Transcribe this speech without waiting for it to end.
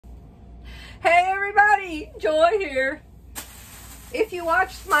Hey everybody, Joy here. If you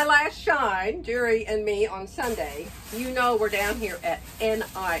watched my last shine, Jerry and me, on Sunday, you know we're down here at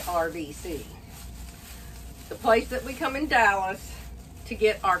NIRVC, the place that we come in Dallas to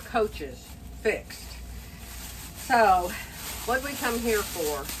get our coaches fixed. So, what did we come here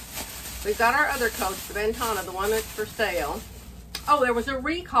for? We've got our other coach, the Ventana, the one that's for sale. Oh, there was a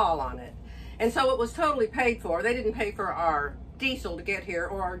recall on it. And so it was totally paid for. They didn't pay for our diesel to get here,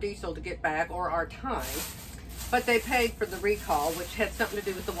 or our diesel to get back, or our time. But they paid for the recall, which had something to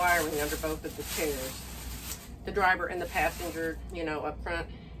do with the wiring under both of the chairs. The driver and the passenger, you know, up front.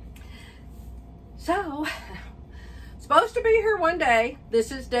 So, supposed to be here one day.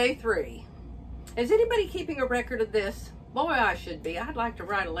 This is day 3. Is anybody keeping a record of this? Boy, I should be. I'd like to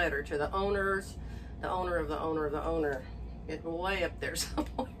write a letter to the owners, the owner of the owner of the owner. It's way up there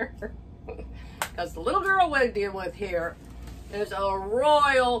somewhere. Because the little girl we deal with here is a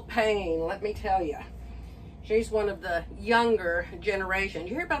royal pain, let me tell you. She's one of the younger generation.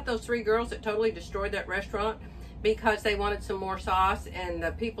 You hear about those 3 girls that totally destroyed that restaurant because they wanted some more sauce, and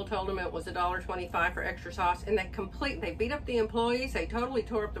the people told them it was $1.25 for extra sauce, and they beat up the employees. They totally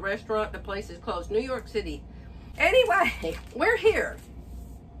tore up the restaurant. The place is closed. New York City. Anyway, we're here.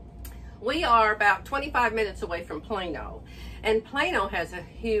 We are about 25 minutes away from Plano, and Plano has a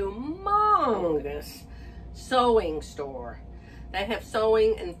humongous sewing store. They have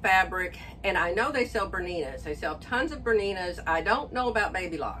sewing and fabric, and I know they sell Berninas. They sell tons of Berninas. I don't know about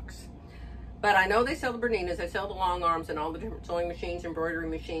baby locks, but I know they sell the Berninas. They sell the long arms and all the different sewing machines, embroidery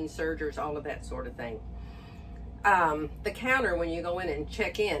machines, sergers, all of that sort of thing. The counter, when you go in and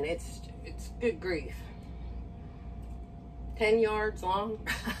check in, it's good grief. 10 yards long.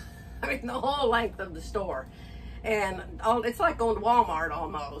 I mean, the whole length of the store. And it's like going to Walmart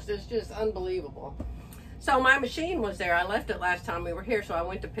almost. It's just unbelievable. So my machine was there. I left it last time we were here, so I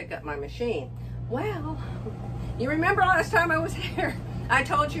went to pick up my machine. Well, you remember last time I was here, I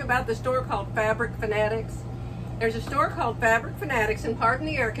told you about the store called Fanatics. There's a store called Fanatics, and pardon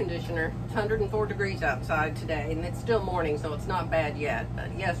the air conditioner. It's 104 degrees outside today, and it's still morning, so it's not bad yet.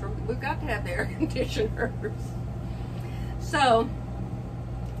 But yes, we've got to have the air conditioners. So,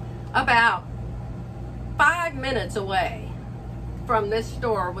 about 5 minutes away from this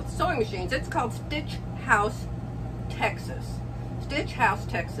store with sewing machines, it's called Stitch House, Texas. Stitch House,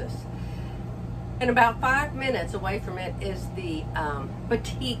 Texas. And about 5 minutes away from it is the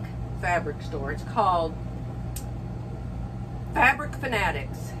batik fabric store. It's called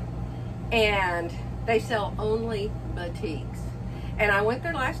Fanatics, and they sell only batiks. And I went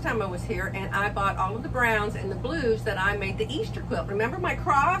there last time I was here, and I bought all of the browns and the blues that I made the Easter quilt. Remember my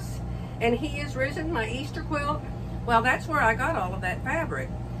cross? And he is risen, my Easter quilt? Well, that's where I got all of that fabric.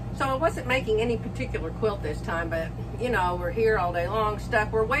 So I wasn't making any particular quilt this time, but, you know, we're here all day long,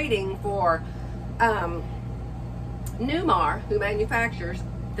 stuck. We're waiting for Newmar, who manufactures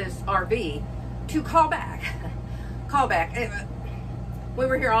this RV, to call back. Call back. We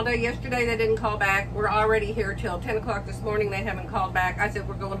were here all day yesterday. They didn't call back. We're already here till 10 o'clock this morning. They haven't called back. I said,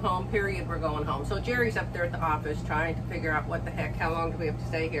 we're going home, period. We're going home. So Jerry's up there at the office trying to figure out what the heck, how long do we have to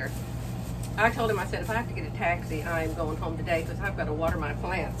stay here? I told him, I said, if I have to get a taxi, I'm going home today because I've got to water my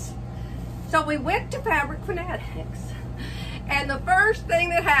plants. So we went to Fanatics, and the first thing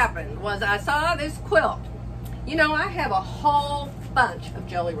that happened was I saw this quilt. You know, I have a whole bunch of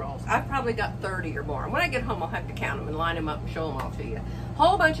jelly rolls. I've probably got 30 or more. And when I get home, I'll have to count them and line them up and show them all to you.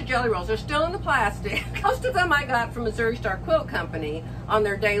 Whole bunch of jelly rolls. They're still in the plastic. Most of them I got from Missouri Star Quilt Company on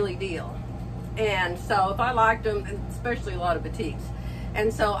their daily deal. And so if I liked them, especially a lot of batiks.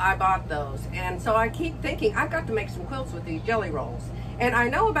 And so I bought those. And so I keep thinking, I've got to make some quilts with these jelly rolls. And I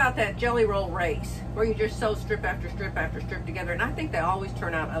know about that jelly roll race, where you just sew strip after strip after strip together. And I think they always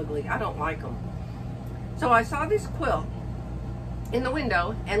turn out ugly. I don't like them. So I saw this quilt in the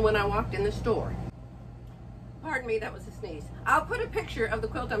window, and when I walked in the store, pardon me, that was a sneeze. I'll put a picture of the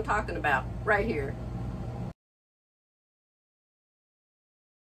quilt I'm talking about right here.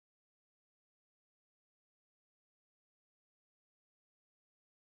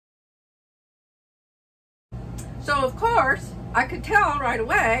 So of course, I could tell right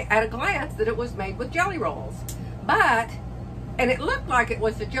away at a glance that it was made with jelly rolls. And it looked like it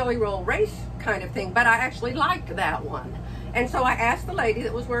was a jelly roll race kind of thing, but I actually liked that one. And so I asked the lady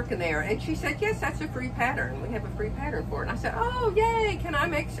that was working there, and she said, yes, that's a free pattern. We have a free pattern for it. And I said, oh, yay, can I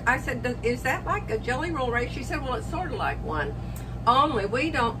make, I said, is that like a jelly roll race? She said, well, it's sort of like one. Only we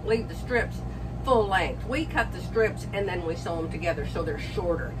don't leave the strips full length. We cut the strips and then we sew them together so they're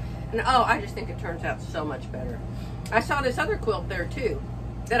shorter. And oh, I just think it turns out so much better. I saw this other quilt there too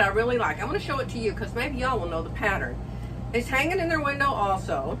that I really like. I'm going to show it to you because maybe y'all will know the pattern. It's hanging in their window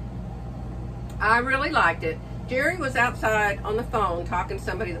also. I really liked it. Jerry was outside on the phone talking to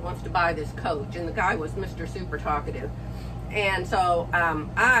somebody that wants to buy this coach, and the guy was Mr. Super Talkative. And so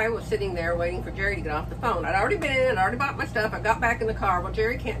I was sitting there waiting for Jerry to get off the phone. I'd already been in, I'd already bought my stuff. I got back in the car. Well,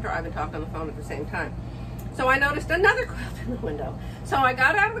 Jerry can't drive and talk on the phone at the same time. So I noticed another quilt in the window. So I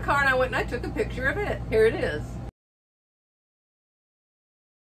got out of the car and I went and I took a picture of it. Here it is.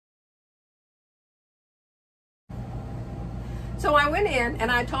 So I went in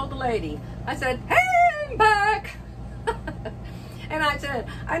and I told the lady, I said, "Hey, I'm back." And I said,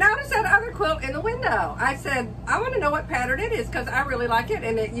 "I noticed that other quilt in the window." I said, "I want to know what pattern it is because I really like it,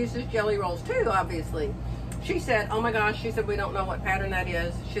 and it uses jelly rolls too, obviously." She said, "Oh my gosh," she said, "we don't know what pattern that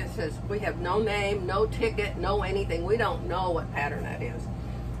is." She says, "We have no name, no ticket, no anything. We don't know what pattern that is."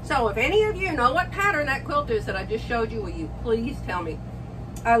 So if any of you know what pattern that quilt is that I just showed you, will you please tell me?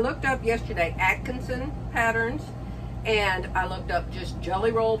 I looked up yesterday Atkinson patterns, and I looked up just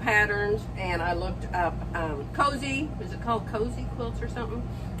jelly roll patterns, and I looked up cozy, is it called cozy quilts or something?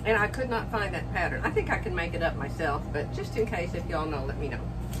 And I could not find that pattern. I think I can make it up myself, but just in case, if y'all know, let me know.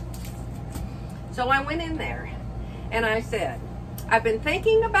 So I went in there and I said, I've been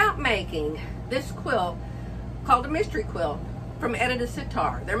thinking about making this quilt called a mystery quilt from Edita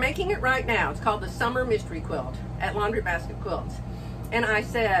Sitar. They're making it right now. It's called the Summer Mystery Quilt at Laundry Basket Quilts. And I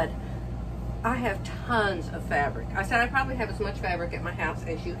said, I have tons of fabric. I said, I probably have as much fabric at my house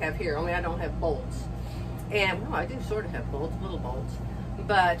as you have here, only I don't have bolts. And, well, I do sort of have bolts, little bolts.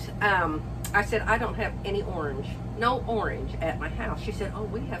 But I said, I don't have any orange, no orange at my house. She said, oh,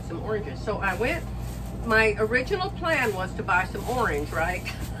 we have some oranges. So I went, my original plan was to buy some orange, right?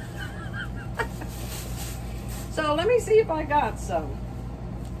 So let me see if I got some.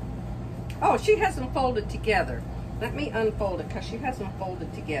 Oh, she has them folded together. Let me unfold it because she has them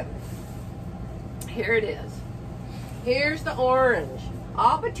folded together. Here it is. Here's the orange.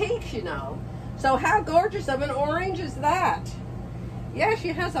 All batiks, you know. So how gorgeous of an orange is that? Yeah, she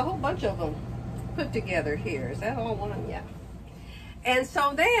has a whole bunch of them put together here. Is that all one? Yeah. And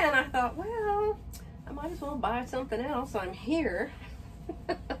so then I thought, well, I might as well buy something else. I'm here.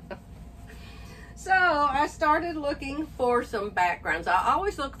 So I started looking for some backgrounds. I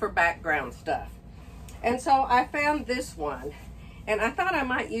always look for background stuff. And so I found this one. And I thought I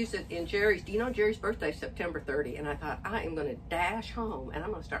might use it in Jerry's. Do you know Jerry's birthday is September 30? And I thought, I am going to dash home and I'm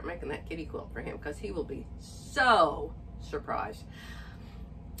going to start making that kitty quilt for him because he will be so surprised.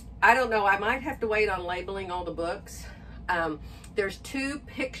 I don't know. I might have to wait on labeling all the books. There's two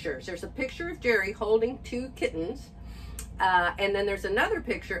pictures. There's a picture of Jerry holding two kittens. And then there's another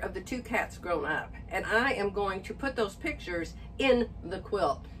picture of the two cats grown up. And I am going to put those pictures in the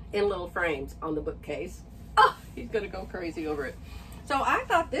quilt in little frames on the bookcase. Oh, he's going to go crazy over it. So I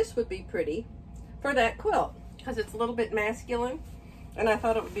thought this would be pretty for that quilt because it's a little bit masculine. And I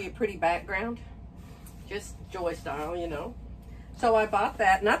thought it would be a pretty background. Just Joy style, you know. So I bought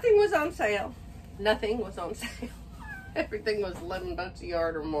that. Nothing was on sale. Nothing was on sale. Everything was 11 bucks a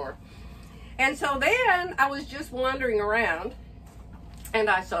yard or more. And so then I was just wandering around and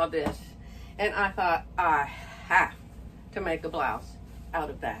I saw this. And I thought, I have to make a blouse out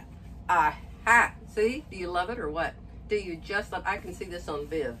of that. I have. See? Do you love it or what? Do you just love? I can see this on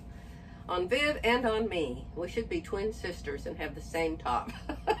Viv. On Viv and on me. We should be twin sisters and have the same top.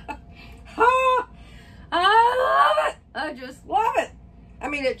 Oh, I love it. I just love it. I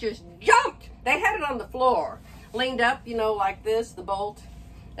mean, it just jumped. They had it on the floor, leaned up, you know, like this, the bolt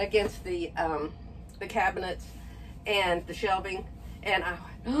against the cabinets and the shelving. And I went,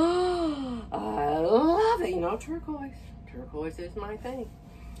 oh, I love it. You know, turquoise. Turquoise is my thing.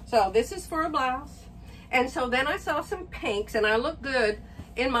 So this is for a blouse. And so then I saw some pinks, and I look good,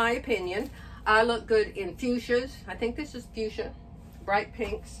 in my opinion. I look good in fuchsias. I think this is fuchsia, bright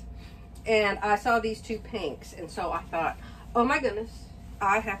pinks. And I saw these two pinks, and so I thought, oh my goodness,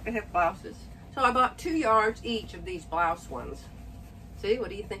 I have to have blouses. So I bought 2 yards each of these blouse ones. See, what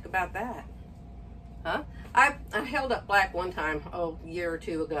do you think about that? Huh? I held up black one time, oh, a year or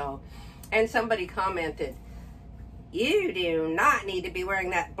two ago, and somebody commented, you do not need to be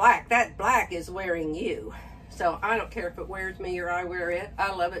wearing that black. That black is wearing you. So I don't care if it wears me or I wear it.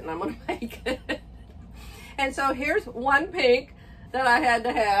 I love it and I'm going to make it. And so here's one pink that I had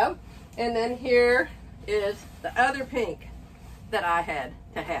to have. And then here is the other pink that I had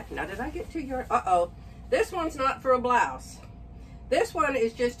to have. Now, did I get 2 yards? Uh-oh. This one's not for a blouse. This one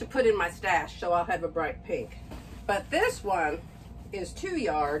is just to put in my stash, so I'll have a bright pink. But this one is 2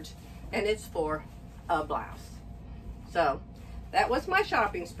 yards, and it's for a blouse. So that was my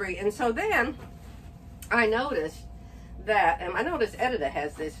shopping spree. And so then I noticed that, and I notice Edita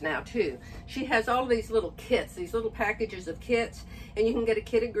has this now too. She has all these little kits, these little packages of kits, and you can get a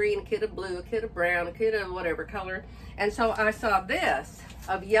kit of green, a kit of blue, a kit of brown, a kit of whatever color. And so I saw this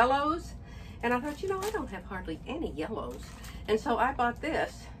of yellows, and I thought, you know, I don't have hardly any yellows. And so I bought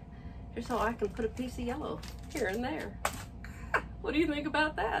this just so I can put a piece of yellow here and there. What do you think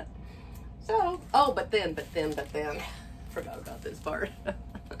about that? So, oh, but then, forgot about this part.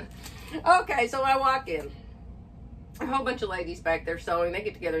 Okay, so I walk in. A whole bunch of ladies back there sewing. They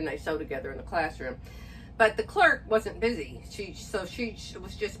get together and they sew together in the classroom. But the clerk wasn't busy. So it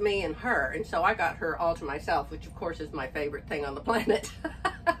was just me and her. And so I got her all to myself, which of course is my favorite thing on the planet.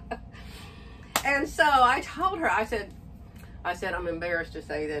 And so I told her, I said, I'm embarrassed to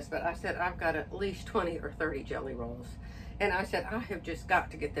say this, but I said, I've got at least 20 or 30 jelly rolls. And I said, I have just got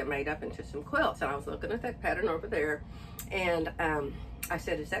to get them made up into some quilts. And I was looking at that pattern over there. And I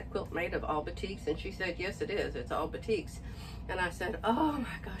said, is that quilt made of all batiks? And she said, yes, it is. It's all batiks. And I said, oh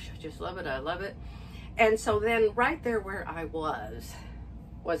my gosh, I just love it. I love it. And so then right there where I was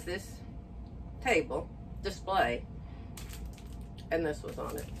this table display. And this was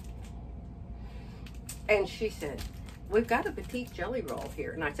on it. And she said, we've got a batik jelly roll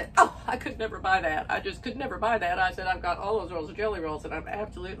here. And I said, oh, I could never buy that. I just could never buy that. I said, I've got all those rolls of jelly rolls and I've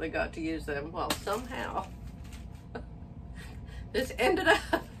absolutely got to use them. Well, somehow this ended up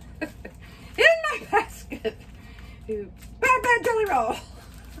in my basket. Bad jelly roll.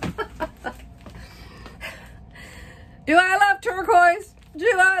 Do I love turquoise?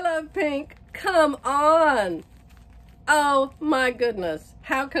 Do I love pink? Come on. Oh my goodness.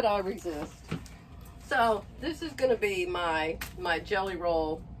 How could I resist? So this is going to be my jelly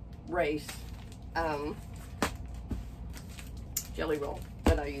roll race jelly roll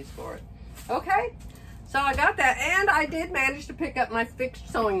that I use for it. Okay, so I got that, and I did manage to pick up my fixed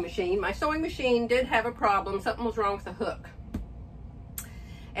sewing machine. My sewing machine did have a problem. Something was wrong with the hook,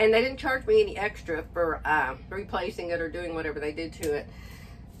 and they didn't charge me any extra for replacing it or doing whatever they did to it.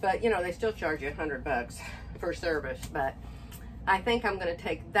 But you know, they still charge you $100 for service. But I think I'm going to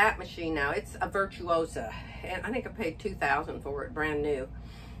take that machine now. It's a Virtuosa, and I think I paid $2,000 for it, brand new.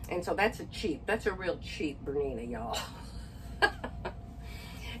 And so that's a real cheap Bernina, y'all.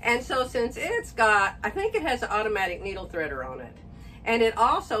 And so since it's got, I think it has an automatic needle threader on it, and it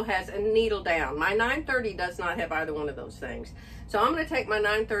also has a needle down. My 930 does not have either one of those things. So I'm going to take my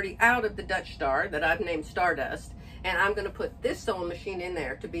 930 out of the Dutch Star that I've named Stardust, and I'm going to put this sewing machine in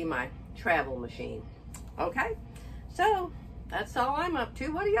there to be my travel machine. Okay, so that's all I'm up to.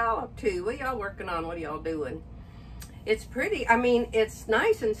 What are y'all up to? What are y'all working on? What are y'all doing? It's pretty. I mean, it's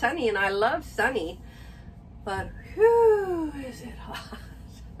nice and sunny, and I love sunny, but whew, is it hot.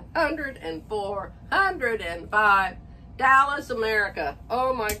 104, 105, Dallas, America.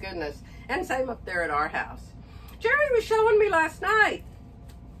 Oh my goodness. And same up there at our house. Jerry was showing me last night.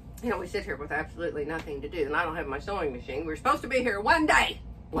 You know, we sit here with absolutely nothing to do, and I don't have my sewing machine. We're supposed to be here one day.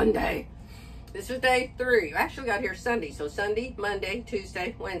 This is day 3. I actually got here Sunday. So Sunday, Monday,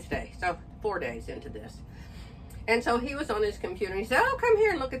 Tuesday, Wednesday. So 4 days into this. And so he was on his computer, and he said, oh, come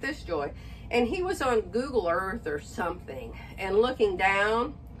here and look at this, Joy. And he was on Google Earth or something and looking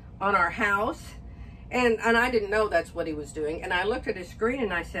down on our house. And I didn't know that's what he was doing. And I looked at his screen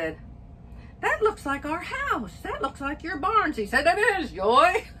and I said, that looks like our house. That looks like your barns. He said, it is,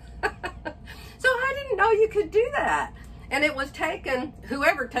 Joy. So I didn't know you could do that. And it was taken,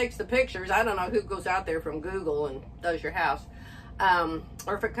 whoever takes the pictures, I don't know who goes out there from Google and does your house,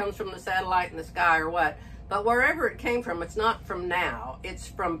 or if it comes from the satellite in the sky or what. But wherever it came from, it's not from now. It's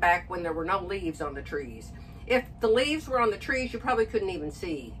from back when there were no leaves on the trees. If the leaves were on the trees, you probably couldn't even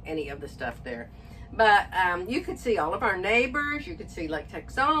see any of the stuff there. But you could see all of our neighbors. You could see Lake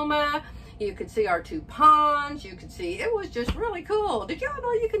Texoma. You could see our 2 ponds. You could see, it was just really cool. Did y'all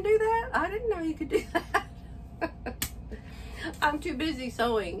know you can do that? I didn't know you could do that. I'm too busy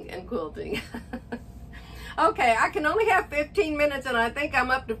sewing and quilting. Okay, I can only have 15 minutes and I think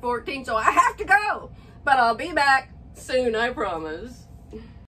I'm up to 14, so I have to go. But I'll be back soon, I promise.